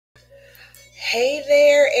Hey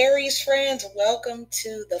there, Aries friends. Welcome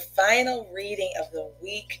to the final reading of the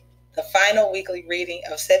week, the final weekly reading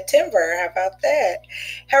of September. How about that?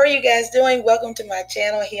 How are you guys doing? Welcome to my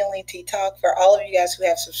channel, Healing Tea Talk. For all of you guys who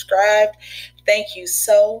have subscribed, thank you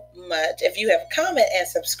so much. If you have commented and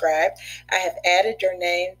subscribed, I have added your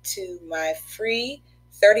name to my free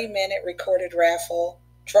 30-minute recorded raffle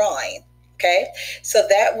drawing. Okay, so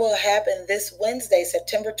that will happen this Wednesday,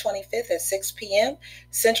 September 25th at 6 p.m.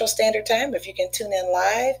 Central Standard Time. If you can tune in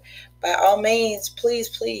live, by all means, please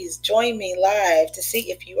join me live to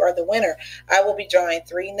see if you are the winner. I will be drawing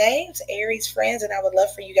 3 names, Aries friends, and I would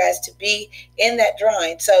love for you guys to be in that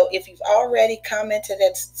drawing. So if you've already commented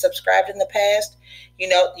and subscribed in the past, you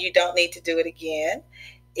know you don't need to do it again.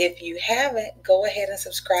 If you haven't, go ahead and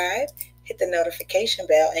subscribe. Hit the notification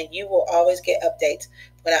bell, and you will always get updates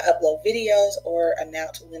when I upload videos or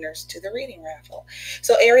announce winners to the reading raffle.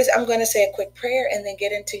 So Aries, I'm going to say a quick prayer and then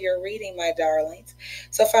get into your reading, my darlings.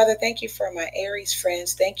 So Father, thank you for my Aries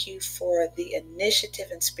friends. Thank you for the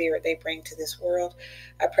initiative and spirit they bring to this world.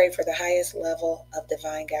 I pray for the highest level of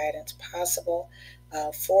divine guidance possible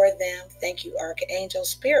for them. Thank you, Archangel,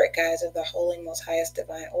 Spirit guides of the holy, most highest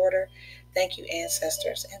divine order. Thank you,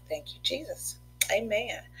 ancestors, and thank you, Jesus.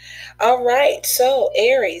 Amen. All right, so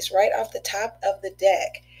Aries, right off the top of the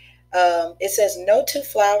deck, it says, no two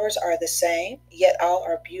flowers are the same, yet all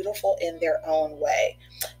are beautiful in their own way.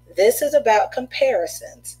 This is about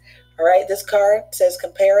comparisons. All right, this card says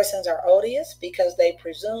comparisons are odious because they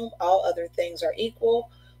presume all other things are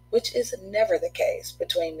equal, which is never the case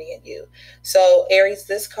between me and you. So Aries,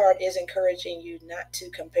 this card is encouraging you not to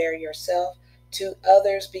compare yourself to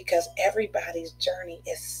others because everybody's journey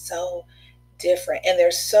is so different, and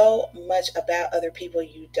there's so much about other people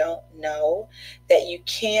you don't know that you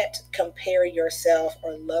can't compare yourself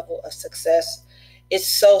or level of success. It's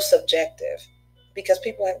so subjective because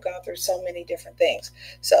people have gone through so many different things.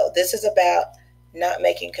 So this is about not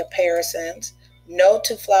making comparisons. No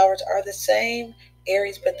two flowers are the same,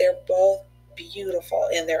 Aries, but they're both beautiful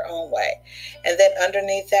in their own way. And then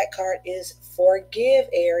underneath that card is forgive,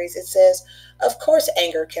 Aries. It says, of course,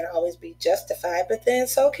 anger can always be justified, but then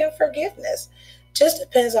so can forgiveness. Just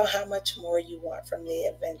depends on how much more you want from the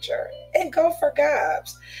adventure. And go for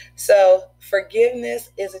gobs. So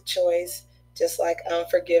forgiveness is a choice, just like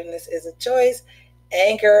unforgiveness is a choice.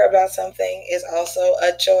 Anger about something is also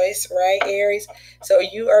a choice, right, Aries? So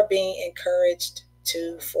you are being encouraged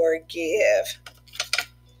to forgive.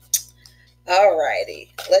 Alrighty,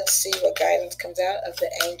 let's see what guidance comes out of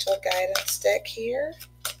the angel guidance deck here.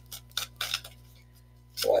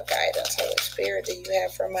 What guidance, Holy Spirit, do you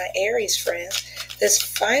have for my Aries friends this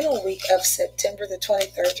final week of September the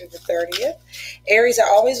 23rd through the 30th? Aries, I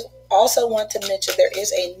always also want to mention there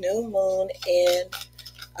is a new moon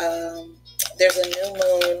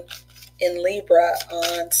in Libra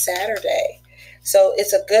on Saturday. So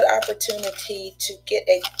it's a good opportunity to get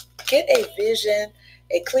a vision,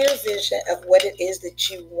 a clear vision of what it is that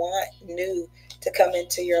you want new to come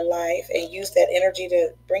into your life and use that energy to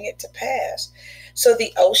bring it to pass. So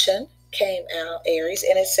the ocean came out, Aries,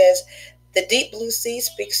 and it says, the deep blue sea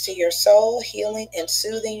speaks to your soul, healing and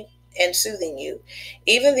soothing you.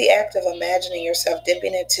 Even the act of imagining yourself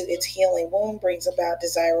dipping into its healing womb brings about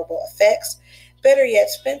desirable effects. Better yet,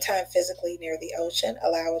 spend time physically near the ocean.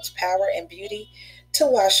 Allow its power and beauty to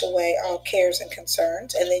wash away all cares and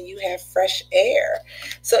concerns, and then you have fresh air.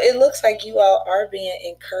 So it looks like you all are being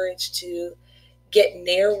encouraged to get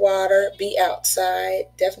near water, be outside,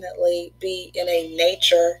 definitely be in a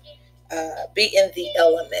nature, be in the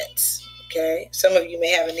elements. Okay, some of you may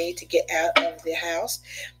have a need to get out of the house.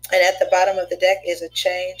 And at the bottom of the deck is a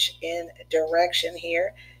change in direction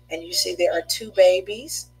here, and you see there are 2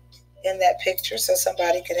 babies in that picture, so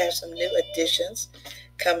somebody could have some new additions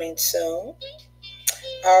coming soon.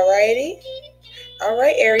 Alrighty. All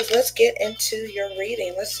right, Aries, let's get into your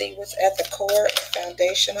reading. Let's see what's at the core and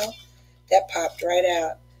foundational. That popped right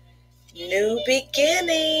out. New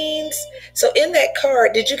beginnings. So in that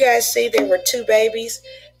card, did you guys see there were 2 babies?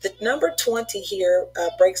 The number 20 here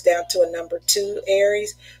breaks down to a number 2,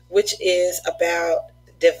 Aries, which is about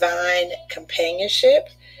divine companionship.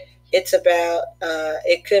 It's about,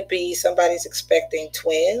 it could be somebody's expecting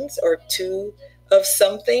twins or 2 of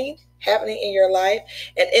something happening in your life.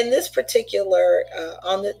 And in this particular,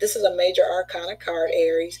 this is a major arcana card,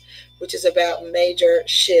 Aries, which is about major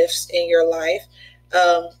shifts in your life.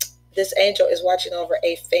 This angel is watching over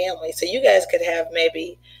a family. So you guys could have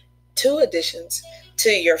maybe 2 additions to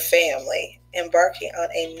your family, embarking on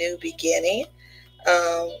a new beginning.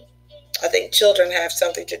 I think children have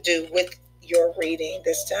something to do with your reading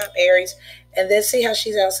this time, Aries. And then see how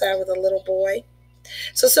she's outside with a little boy.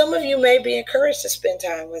 So some of you may be encouraged to spend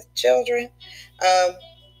time with children.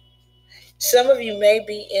 Some of you may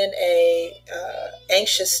be in a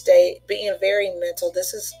anxious state, being very mental.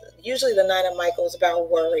 This is usually the Nine of Michaels, about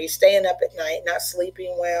worry, staying up at night, not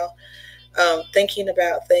sleeping well, thinking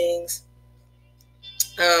about things.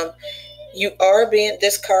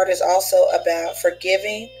 This card is also about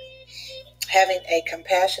forgiving, having a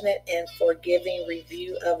compassionate and forgiving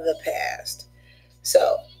review of the past.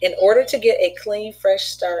 So in order to get a clean, fresh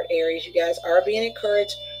start, Aries, you guys are being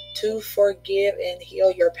encouraged to forgive and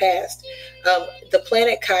heal your past. The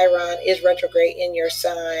planet Chiron is retrograde in your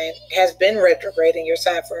sign, has been retrograde in your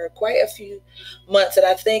sign for quite a few months, and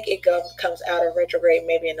I think it comes out of retrograde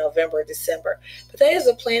maybe in November or December. But that is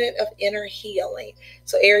a planet of inner healing.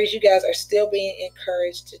 So Aries, you guys are still being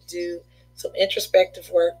encouraged to do some introspective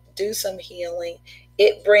work, do some healing.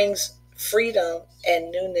 It brings freedom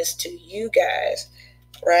and newness to you guys,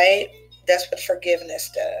 right? That's what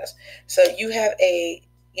forgiveness does. So you have a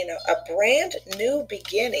brand new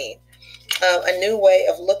beginning, a new way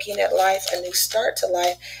of looking at life, a new start to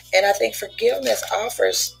life. And I think forgiveness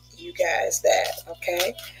offers you guys that,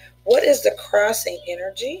 okay? What is the crossing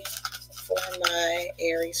energy for my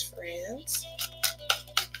Aries friends?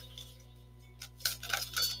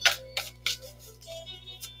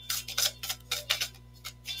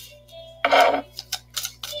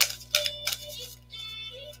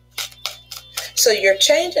 So your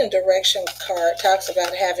change in direction card talks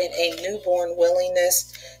about having a newborn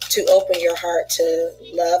willingness to open your heart to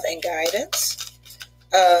love and guidance.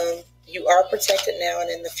 You are protected now and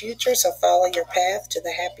in the future, so follow your path to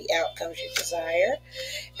the happy outcomes you desire.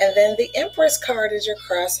 And then the Empress card is your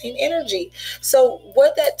crossing energy. So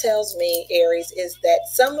what that tells me, Aries, is that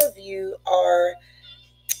some of you are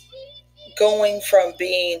going from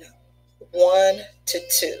being 1 to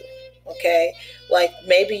 2. Okay, like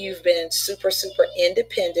maybe you've been super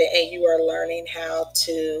independent and you are learning how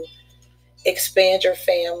to expand your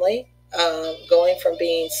family, going from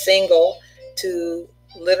being single to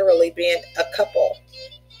literally being a couple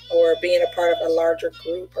or being a part of a larger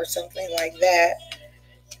group or something like that,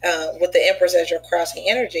 with the Empress as your crossing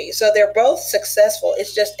energy. So they're both successful.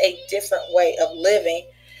 It's just a different way of living.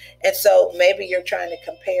 And so maybe you're trying to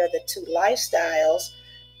compare the two lifestyles,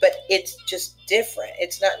 but it's just different.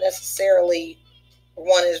 It's not necessarily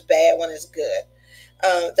one is bad, one is good.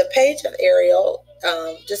 The page of Ariel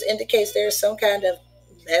just indicates there's some kind of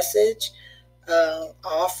message,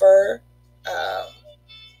 offer.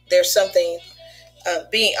 There's something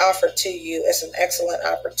being offered to you as an excellent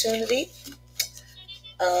opportunity.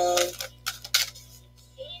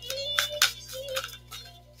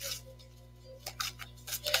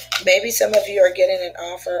 Maybe some of you are getting an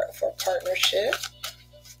offer for partnership.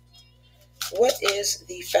 What is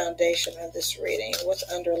the foundation of this reading? What's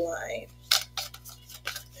underlying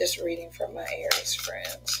this reading for my Aries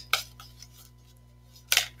friends?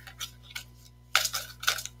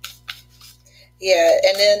 Yeah,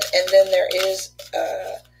 and then there is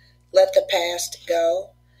let the past go.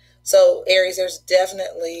 So Aries, there's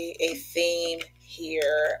definitely a theme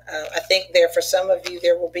here. I think for some of you,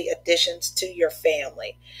 there will be additions to your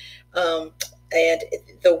family. And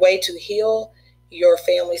the way to heal your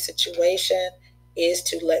family situation is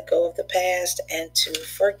to let go of the past and to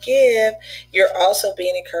forgive. You're also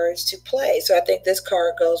being encouraged to play. So I think this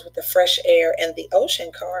card goes with the fresh air and the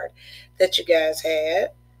ocean card that you guys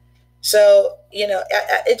had. So,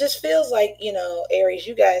 it just feels like, Aries,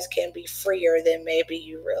 you guys can be freer than maybe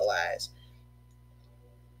you realize.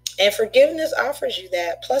 And forgiveness offers you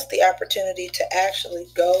that, plus the opportunity to actually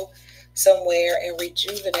go somewhere and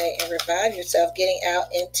rejuvenate and revive yourself, getting out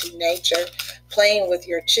into nature, playing with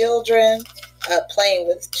your children, playing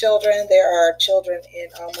with children. There are children in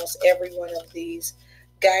almost every one of these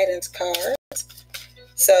guidance cards.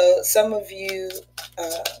 So some of you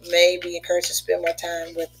may be encouraged to spend more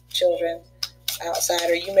time with children outside,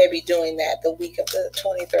 or you may be doing that the week of the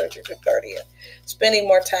 23rd through the 30th. Spending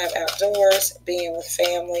more time outdoors, being with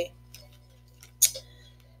family.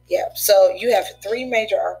 Yeah, so you have 3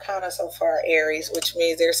 major arcana so far, Aries, which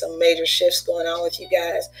means there's some major shifts going on with you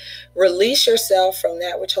guys. Release yourself from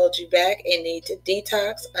that which holds you back and need to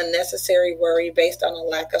detox unnecessary worry based on a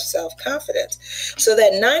lack of self-confidence. So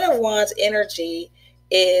that 9 of Wands energy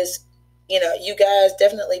is, you guys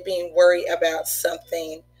definitely being worried about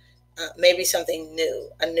something, maybe something new,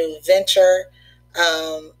 a new venture,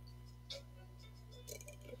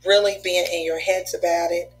 really being in your heads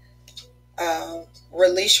about it.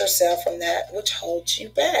 Release yourself from that which holds you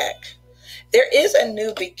back. There is a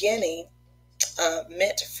new beginning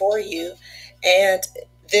meant for you, and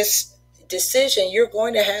this decision, you're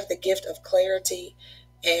going to have the gift of clarity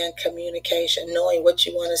and communication, knowing what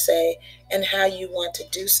you want to say and how you want to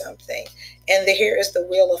do something. And here is the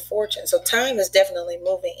Wheel of Fortune. So time is definitely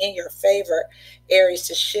moving in your favor, Aries,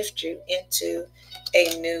 to shift you into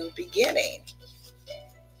a new beginning.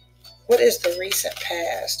 What is the recent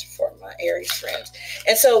past for my Aries friends?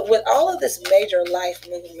 And so with all of this major life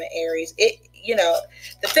movement, Aries,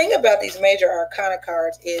 the thing about these major arcana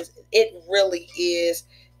cards is it really is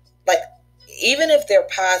like, even if they're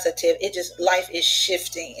positive, it just, life is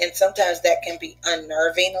shifting. And sometimes that can be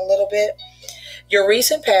unnerving a little bit. Your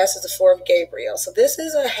recent past is the Four of Gabriel. So this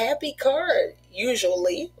is a happy card,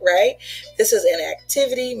 usually, right? This is an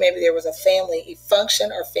activity. Maybe there was a family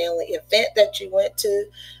function or family event that you went to.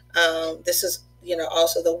 This is,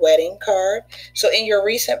 also the wedding card. So in your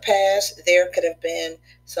recent past, there could have been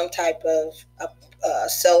some type of a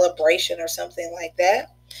celebration or something like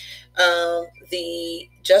that. The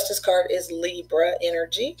Justice card is Libra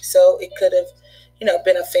energy. So it could have,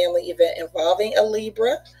 been a family event involving a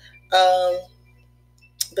Libra.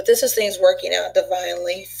 But this is things working out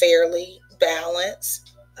divinely, fairly,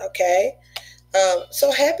 balanced. Okay.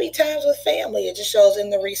 So happy times with family. It just shows in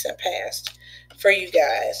the recent past for you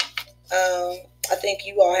guys. I think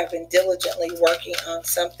you all have been diligently working on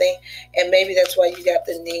something, and maybe that's why you got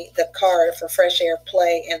the card for fresh air,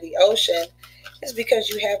 play, and the ocean, is because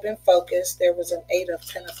you have been focused. There was an Eight of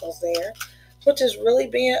Pentacles there, which is really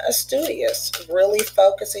being studious, really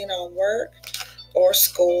focusing on work or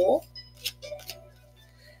school.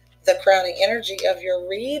 The crowning energy of your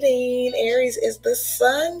reading, Aries, is the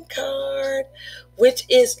Sun card, which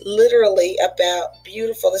is literally about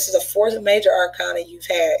beautiful. This is the fourth major arcana you've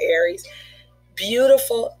had, Aries.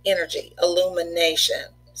 Beautiful energy, illumination,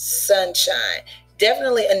 sunshine.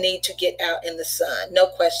 Definitely a need to get out in the sun. No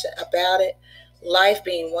question about it. Life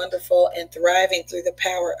being wonderful and thriving through the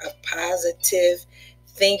power of positive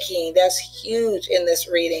thinking. That's huge in this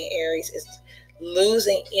reading, Aries. It's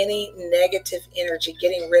losing any negative energy,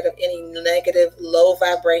 getting rid of any negative, low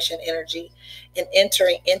vibration energy, and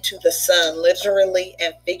entering into the sun, literally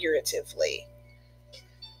and figuratively.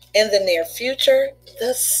 In the near future,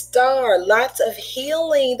 the Star, lots of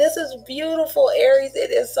healing. This is beautiful, Aries.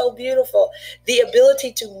 It is so beautiful. The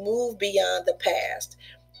ability to move beyond the past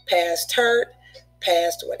hurt,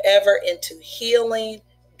 past whatever, into healing,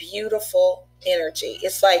 beautiful energy.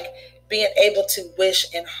 It's like being able to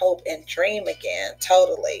wish and hope and dream again.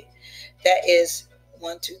 Totally. That is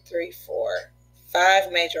 5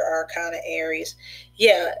 major arcana, Aries.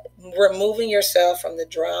 Yeah, removing yourself from the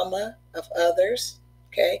drama of others.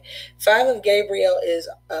 Okay. 5 of Gabriel is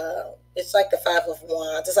it's like the 5 of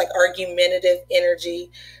Wands. It's like argumentative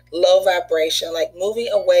energy, low vibration, like moving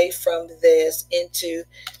away from this into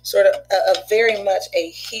sort of a very much a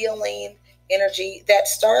healing energy. That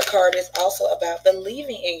Star card is also about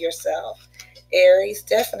believing in yourself, Aries,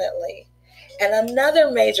 definitely. And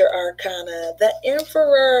another major arcana, the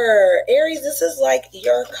Emperor. Aries, this is like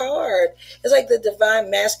your card. It's like the divine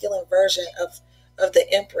masculine version of the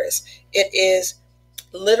Empress. It is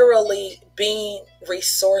literally being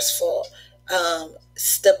resourceful,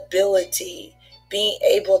 stability, being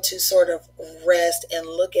able to sort of rest and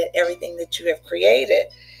look at everything that you have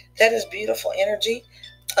created. That is beautiful energy.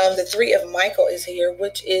 The 3 of Michael is here,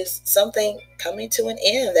 which is something coming to an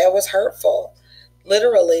end that was hurtful.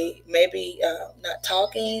 Literally, maybe not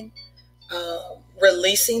talking,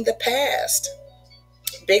 releasing the past.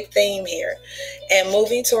 Big theme here. And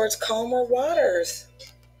moving towards calmer waters.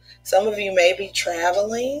 Some of you may be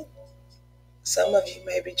traveling. Some of you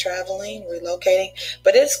may be traveling, relocating,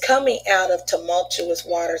 but it's coming out of tumultuous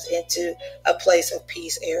waters into a place of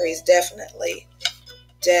peace, Aries. Definitely.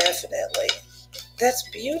 Definitely. That's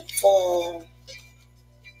beautiful.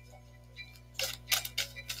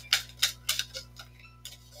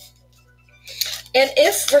 And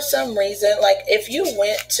if for some reason, like if you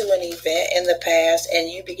went to an event in the past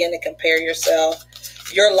and you begin to compare your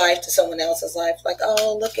life to someone else's life, like,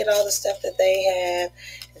 oh, look at all the stuff that they have.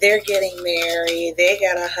 They're getting married. They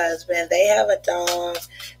got a husband. They have a dog.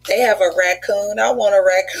 They have a raccoon. I want a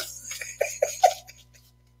raccoon.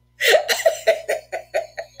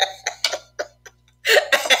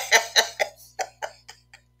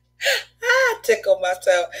 I tickle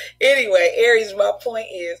myself. Anyway, Aries, my point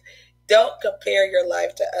is, don't compare your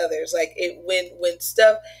life to others. Like when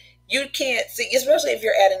stuff you can't see, especially if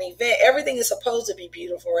you're at an event, everything is supposed to be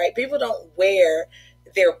beautiful, right? People don't wear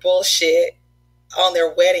their bullshit on their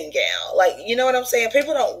wedding gown. Like, you know what I'm saying?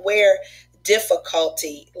 People don't wear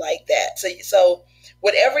difficulty like that. So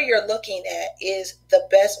whatever you're looking at is the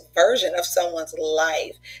best version of someone's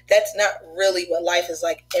life. That's not really what life is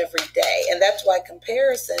like every day. And that's why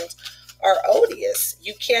comparisons are odious.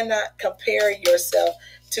 You cannot compare yourself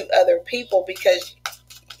to other people because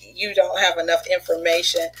you don't have enough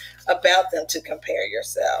information about them to compare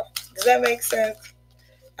yourself. Does that make sense?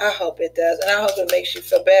 I hope it does, and I hope it makes you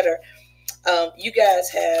feel better. You guys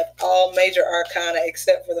have all major arcana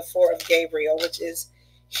except for the Four of Gabriel, which is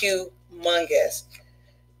humongous.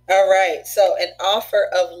 All right, so an offer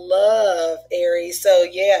of love, Aries. So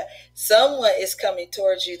yeah, someone is coming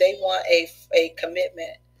towards you. They want a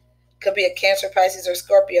commitment. Could be a Cancer, Pisces, or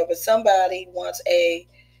Scorpio, but somebody wants a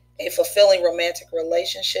fulfilling romantic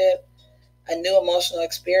relationship. A new emotional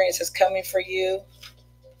experience is coming for you.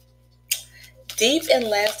 Deep and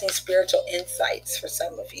lasting spiritual insights for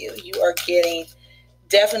some of you. You are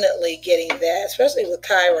definitely getting that, especially with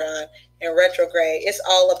Chiron and retrograde. It's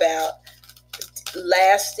all about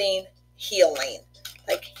lasting healing,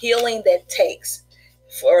 like healing that takes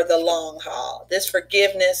for the long haul. This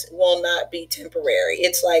forgiveness will not be temporary.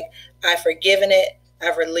 It's like I've forgiven it,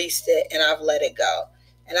 I've released it, and I've let it go.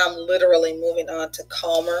 And I'm literally moving on to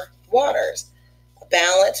calmer waters.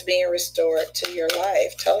 Balance being restored to your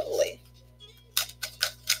life, totally.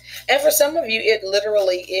 And for some of you, it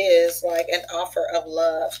literally is like an offer of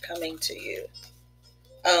love coming to you,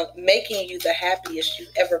 making you the happiest you've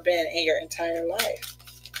ever been in your entire life.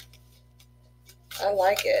 I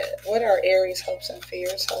like it. What are Aries' hopes and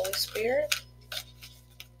fears, Holy Spirit?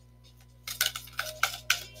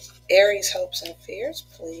 Aries' hopes and fears,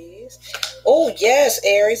 please. Oh, yes,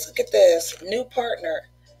 Aries, look at this. New partner.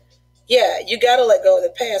 Yeah, you got to let go of the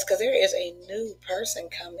past because there is a new person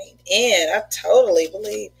coming in. I totally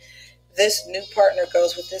believe this new partner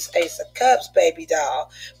goes with this Ace of Cups, baby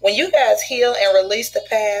doll. When you guys heal and release the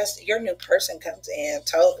past, your new person comes in,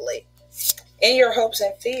 totally. In your hopes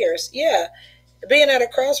and fears, yeah. Being at a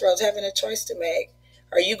crossroads, having a choice to make.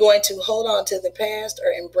 Are you going to hold on to the past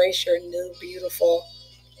or embrace your new, beautiful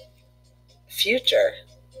future?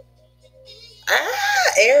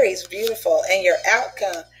 Aries, beautiful. And your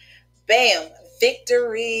outcome. Bam,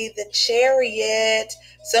 victory, the Chariot.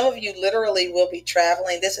 Some of you literally will be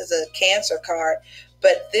traveling. This is a Cancer card,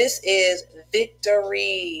 but this is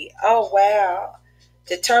victory. Oh, wow.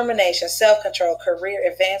 Determination, self-control,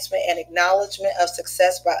 career advancement, and acknowledgement of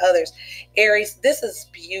success by others. Aries, this is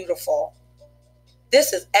beautiful.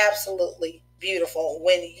 This is absolutely beautiful.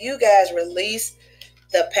 When you guys release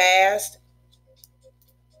the past,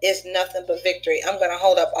 it's nothing but victory. I'm going to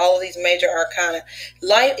hold up all of these major arcana.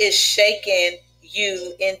 Life is shaking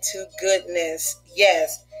you into goodness.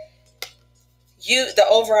 Yes. The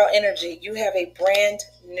overall energy, you have a brand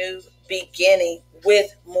new beginning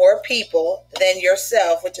with more people than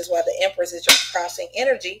yourself, which is why the Empress is your crossing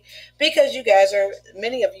energy, because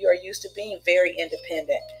many of you are used to being very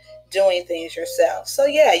independent, doing things yourself. So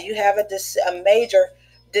yeah, you have a major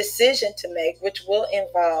decision to make, which will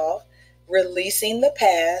involve releasing the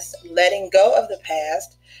past, letting go of the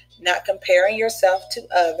past, not comparing yourself to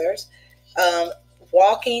others,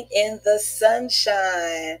 walking in the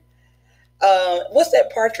sunshine. What's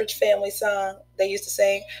that Partridge Family song they used to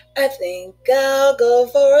sing? I think I'll go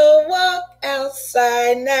for a walk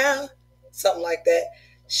outside now. Something like that.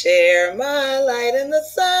 Share my light in the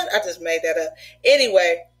sun. I just made that up.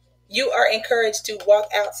 Anyway, you are encouraged to walk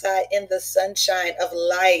outside in the sunshine of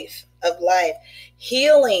life.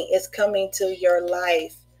 Healing is coming to your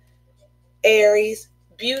life. Aries,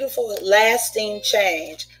 beautiful, lasting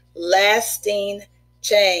change. Lasting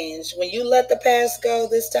change. When you let the past go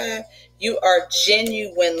this time, you are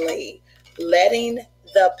genuinely letting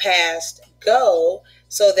the past go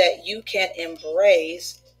so that you can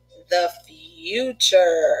embrace the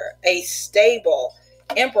future. A stable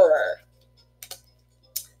emperor.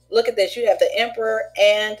 Look at this. You have the emperor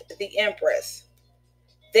and the empress.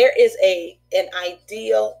 There is an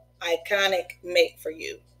ideal, iconic mate for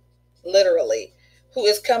you, literally, who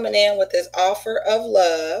is coming in with this offer of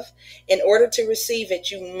love. In order to receive it,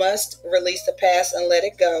 you must release the past and let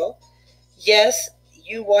it go. Yes,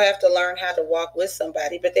 you will have to learn how to walk with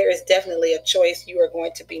somebody, but there is definitely a choice you are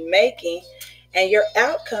going to be making, and your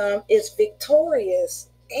outcome is victorious.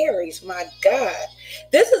 Aries, my God,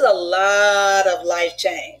 this is a lot of life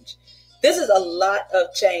change. This is a lot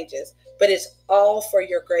of changes, but it's all for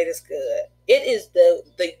your greatest good. It is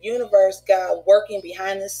the universe, God, working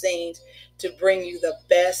behind the scenes to bring you the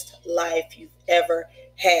best life you've ever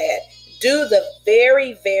had. Do the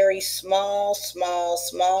very, very small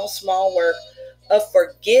work of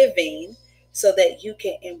forgiving so that you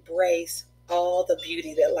can embrace all the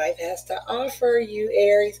beauty that life has to offer you,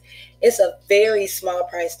 Aries. It's a very small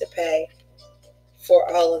price to pay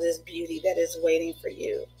for all of this beauty that is waiting for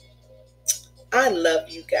you. I love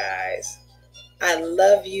you guys. I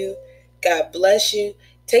love you. God bless you.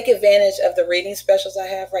 Take advantage of the reading specials I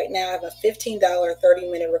have right now. I have a $15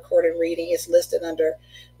 30-minute recorded reading. It's listed under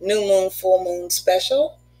New Moon, Full Moon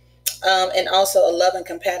Special. And also a love and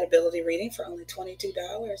compatibility reading for only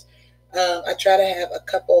 $22. I try to have a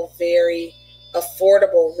couple very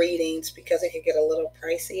affordable readings because it could get a little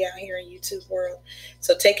pricey out here in YouTube world.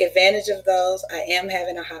 So take advantage of those. I am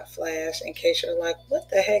having a hot flash in case you're like, what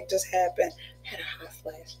the heck just happened? I had a hot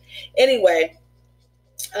flash. Anyway,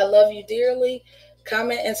 I love you dearly.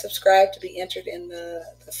 Comment and subscribe to be entered in the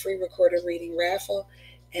free recorded reading raffle.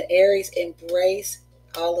 And Aries, embrace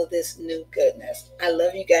all of this new goodness. I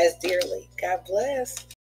love you guys dearly. God bless.